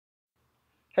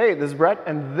Hey, this is Brett,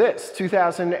 and this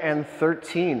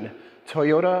 2013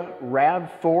 Toyota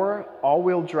RAV4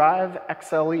 all-wheel drive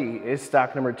XLE is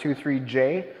stock number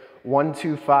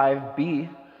 23J125B.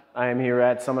 I am here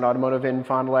at Summit Automotive in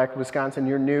Fond du Lac, Wisconsin,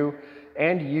 your new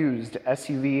and used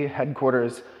SUV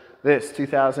headquarters. This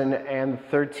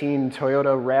 2013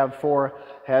 Toyota RAV4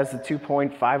 has the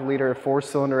 2.5-liter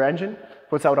four-cylinder engine,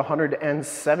 puts out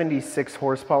 176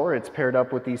 horsepower. It's paired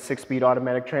up with the 6-speed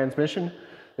automatic transmission.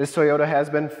 This Toyota has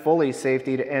been fully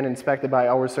safetied and inspected by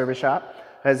our service shop,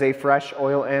 has a fresh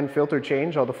oil and filter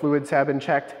change. All the fluids have been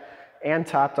checked and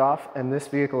topped off, and this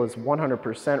vehicle is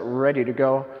 100% ready to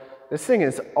go. This thing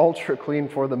is ultra clean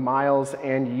for the miles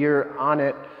and year on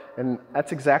it, and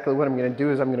that's exactly what I'm going to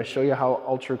do. Is I'm going to show you how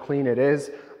ultra clean it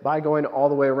is by going all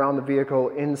the way around the vehicle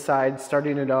inside,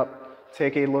 starting it up,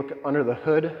 take a look under the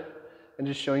hood, and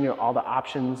just showing you all the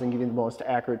options and giving you the most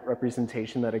accurate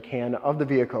representation that I can of the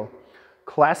vehicle.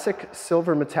 Classic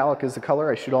silver metallic is the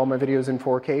color. I shoot all my videos in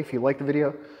 4K. If you like the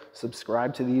video,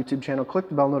 subscribe to the YouTube channel, click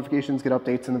the bell notifications, get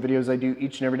updates on the videos I do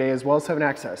each and every day, as well as having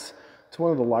access to one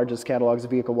of the largest catalogs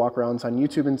of vehicle walkarounds on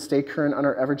YouTube, and stay current on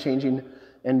our ever-changing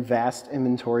and vast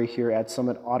inventory here at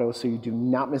Summit Auto, so you do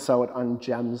not miss out on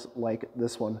gems like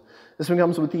this one. This one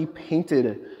comes with the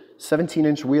painted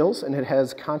 17-inch wheels, and it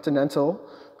has Continental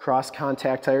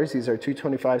cross-contact tires. These are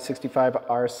 225/65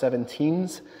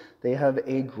 R17s. They have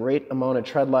a great amount of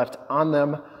tread left on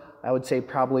them. I would say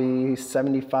probably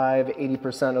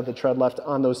 75–80% of the tread left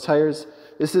on those tires.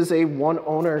 This is a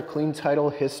one-owner, clean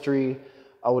title history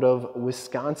out of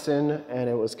Wisconsin, and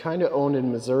it was kind of owned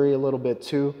in Missouri a little bit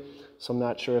too. So I'm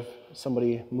not sure if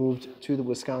somebody moved to the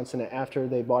Wisconsin after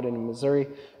they bought it in Missouri.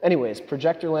 Anyways,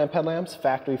 projector lamp headlamps,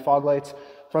 factory fog lights.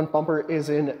 Front bumper is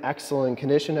in excellent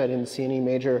condition. I didn't see any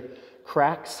major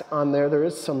cracks on there. There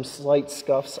is some slight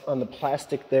scuffs on the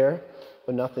plastic there,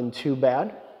 but nothing too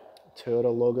bad.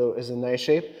 Toyota logo is in nice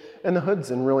shape, and the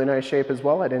hood's in really nice shape as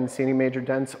well. I didn't see any major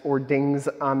dents or dings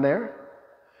on there.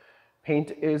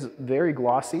 Paint is very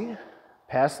glossy.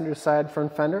 Passenger side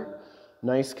front fender,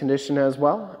 nice condition as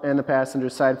well, and the passenger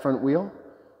side front wheel,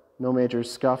 no major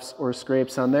scuffs or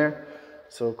scrapes on there.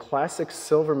 So classic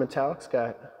silver metallic's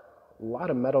got a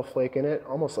lot of metal flake in it,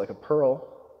 almost like a pearl.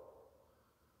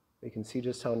 You can see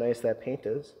just how nice that paint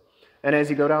is. And as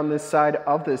you go down this side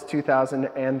of this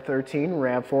 2013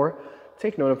 RAV4,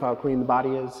 take note of how clean the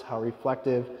body is, how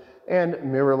reflective and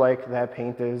mirror-like that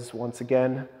paint is. Once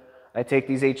again, I take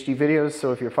these HD videos,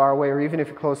 so if you're far away or even if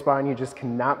you're close by and you just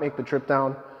cannot make the trip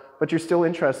down, but you're still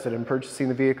interested in purchasing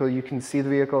the vehicle, you can see the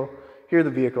vehicle, hear the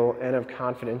vehicle, and have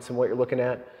confidence in what you're looking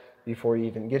at before you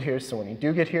even get here. So when you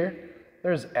do get here,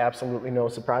 there's absolutely no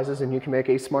surprises, and you can make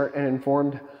a smart and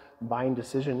informed buying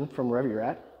decision from wherever you're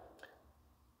at.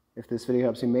 If this video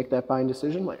helps you make that buying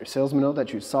decision, let your salesman know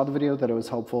that you saw the video, that it was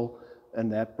helpful,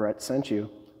 and that Brett sent you.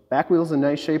 Back wheel's in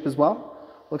nice shape as well.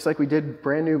 Looks like we did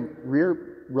brand new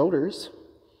rear rotors.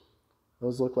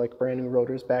 Those look like brand new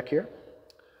rotors back here.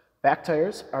 Back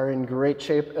tires are in great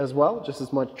shape as well, just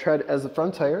as much tread as the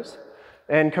front tires.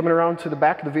 And coming around to the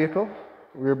back of the vehicle,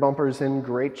 rear bumper is in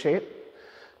great shape.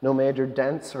 No major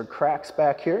dents or cracks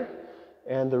back here,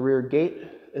 and the rear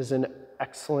gate is in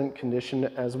excellent condition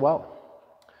as well.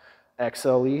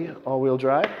 XLE all-wheel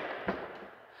drive.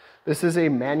 This is a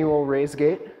manual raise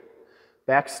gate.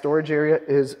 Back storage area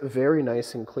is very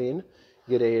nice and clean.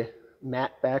 You get a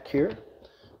mat back here.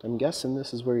 I'm guessing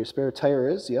this is where your spare tire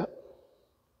is. Yep.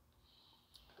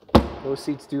 Those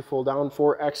seats do fold down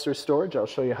for extra storage. I'll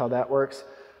show you how that works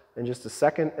in just a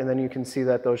second, and then you can see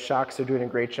that those shocks are doing a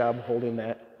great job holding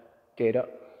that gate up.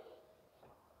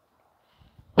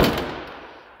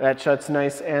 That shuts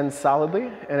nice and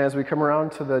solidly, and as we come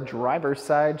around to the driver's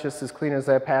side, just as clean as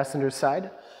that passenger side.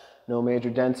 No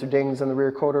major dents or dings on the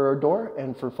rear quarter or door,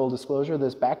 and for full disclosure,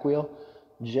 this back wheel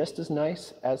just as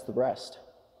nice as the rest.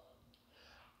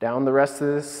 Down the rest of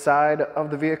this side of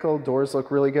the vehicle, doors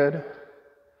look really good.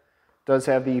 Does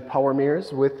have the power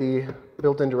mirrors with the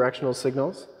built-in directional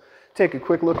signals. Take a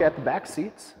quick look at the back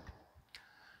seats.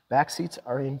 Back seats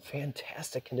are in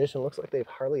fantastic condition. Looks like they've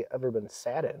hardly ever been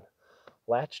sat in.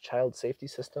 Latch child safety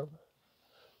system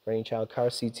for any child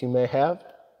car seats you may have.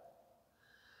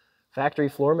 Factory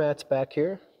floor mats back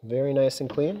here, very nice and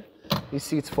clean. These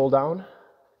seats fold down,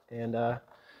 and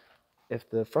if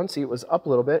the front seat was up a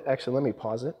little bit, actually let me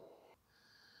pause it.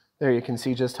 There you can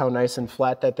see just how nice and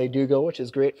flat that they do go, which is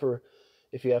great for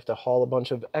if you have to haul a bunch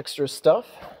of extra stuff.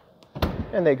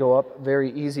 And they go up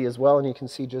very easy as well, and you can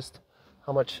see just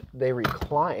how much they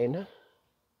recline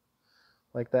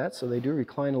like that. So they do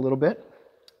recline a little bit.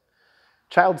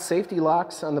 Child safety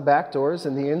locks on the back doors,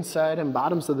 and the inside and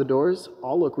bottoms of the doors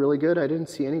all look really good. I didn't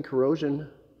see any corrosion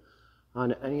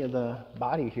on any of the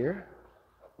body here.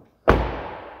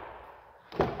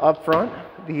 Up front,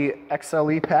 the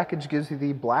XLE package gives you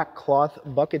the black cloth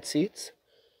bucket seats.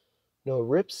 No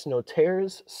rips, no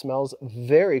tears. Smells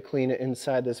very clean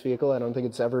inside this vehicle. I don't think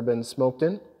it's ever been smoked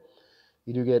in.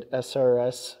 You do get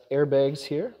SRS airbags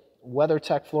here.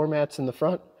 WeatherTech floor mats in the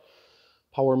front.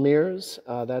 Power mirrors,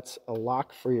 that's a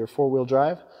lock for your four-wheel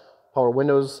drive. Power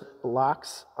windows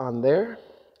locks on there.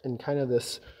 And kind of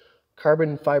this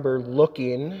carbon fiber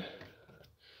looking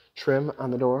trim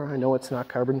on the door. I know it's not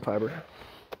carbon fiber.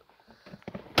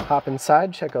 Hop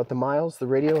inside, check out the miles, the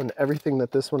radio, and everything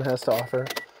that this one has to offer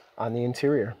on the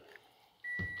interior.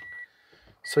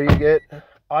 So you get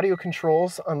audio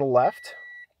controls on the left,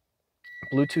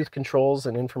 Bluetooth controls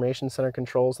and information center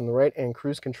controls on the right, and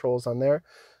cruise controls on there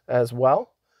as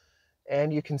well.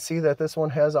 And you can see that this one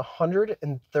has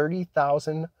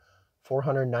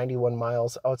 130,491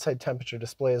 miles. Outside temperature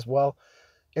display as well.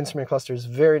 Instrument cluster is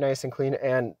very nice and clean,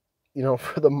 and you know,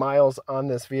 for the miles on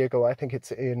this vehicle, I think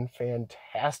it's in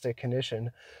fantastic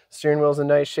condition. Steering wheel's in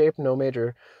nice shape, no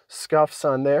major scuffs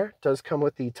on there. Does come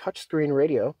with the touchscreen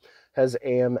radio, has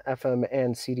AM, FM,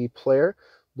 and CD player,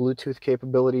 Bluetooth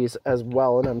capabilities as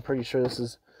well, and I'm pretty sure this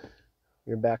is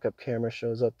your backup camera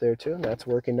shows up there too, and that's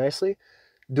working nicely.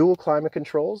 Dual climate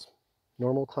controls,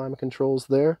 normal climate controls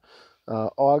there.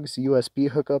 AUX USB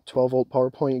hookup, 12-volt power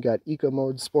point. You got eco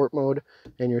mode, sport mode,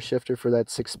 and your shifter for that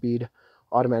 6-speed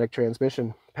automatic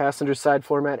transmission. Passenger side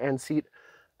floor mat and seat,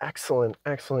 excellent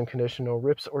condition. No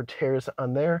rips or tears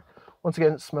on there. Once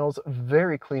again, it smells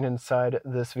very clean inside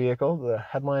this vehicle. The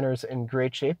headliner's in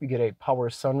great shape. You get a power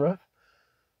sunroof,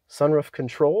 sunroof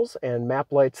controls and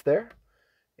map lights there,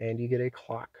 and you get a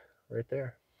clock right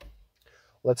there.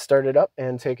 Let's start it up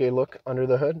and take a look under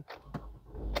the hood.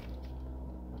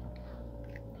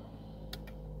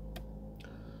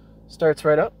 Starts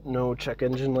right up, no check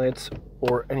engine lights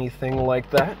or anything like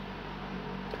that.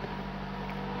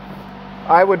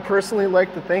 I would personally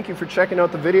like to thank you for checking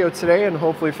out the video today, and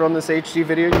hopefully from this HD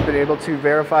video you've been able to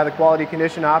verify the quality,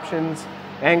 condition, options,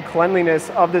 and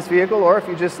cleanliness of this vehicle. Or if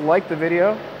you just like the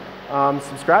video,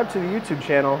 subscribe to the YouTube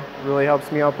channel. It really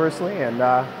helps me out personally and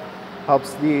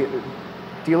helps the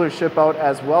dealership out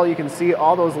as well. You can see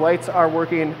all those lights are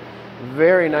working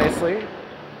very nicely.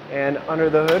 And under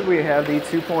the hood, we have the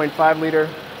 2.5-liter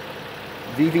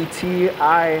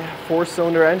VVT-i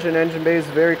 4-cylinder engine. Engine bay is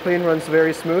very clean, runs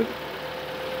very smooth.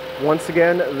 Once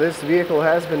again, this vehicle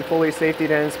has been fully safetied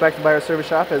and inspected by our service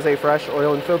shop, has a fresh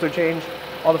oil and filter change.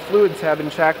 All the fluids have been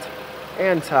checked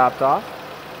and topped off.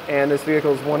 And this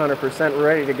vehicle is 100%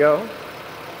 ready to go.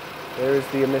 There's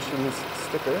the emissions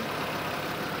sticker.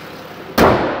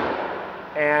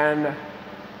 And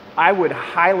I would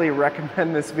highly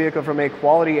recommend this vehicle from a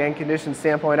quality and condition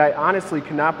standpoint. I honestly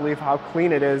cannot believe how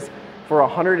clean it is for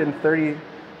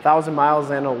 130,000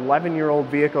 miles and 11-year-old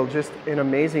vehicle, just in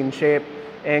amazing shape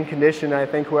and condition. I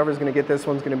think whoever's going to get this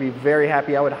one's going to be very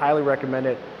happy. I would highly recommend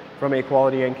it from a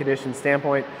quality and condition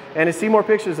standpoint. And to see more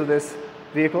pictures of this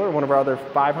vehicle or one of our other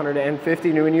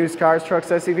 550 new and used cars, trucks,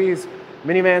 SUVs,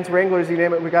 minivans, Wranglers, you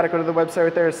name it, we got to go to the website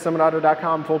right there,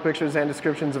 summitauto.com. Full pictures and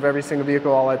descriptions of every single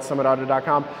vehicle, all at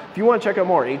summitauto.com. If you want to check out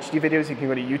more HD videos, you can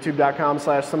go to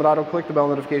youtube.com/summitauto, click the bell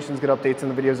notifications, get updates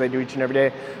on the videos I do each and every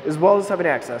day, as well as having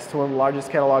access to one of the largest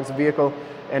catalogs of vehicle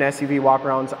and SUV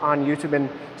walkarounds on YouTube. And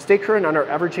stay current on our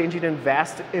ever-changing and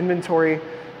vast inventory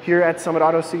here at Summit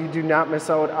Auto, so you do not miss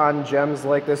out on gems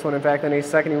like this one. In fact, in a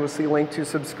second, you will see a link to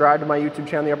subscribe to my YouTube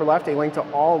channel in the upper left, a link to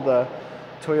all the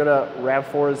Toyota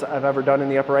RAV4s I've ever done in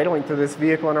the upper right, a link to this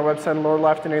vehicle on our website in the lower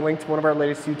left, and a link to one of our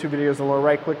latest YouTube videos in the lower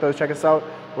right. Click those, check us out.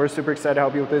 We're super excited to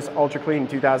help you with this ultra clean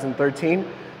 2013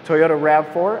 Toyota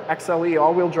RAV4 XLE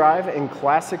all-wheel drive in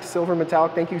classic silver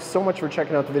metallic. Thank you so much for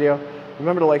checking out the video.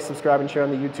 Remember to like, subscribe, and share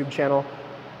on the YouTube channel.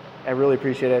 I really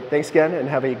appreciate it. Thanks again, and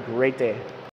have a great day.